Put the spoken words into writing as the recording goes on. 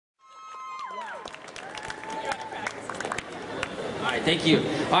right, thank you.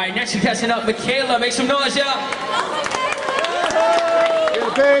 All right, next contestant up, Michaela. Make some noise, yeah.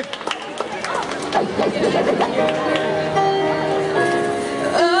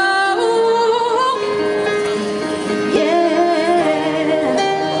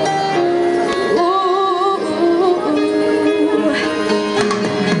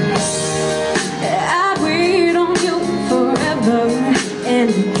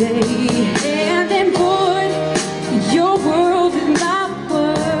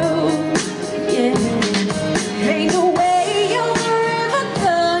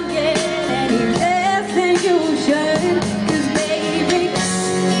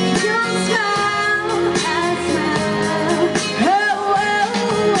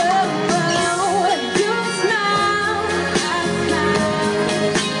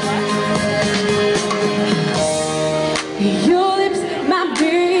 Your lips, my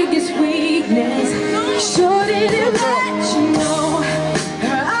biggest weakness.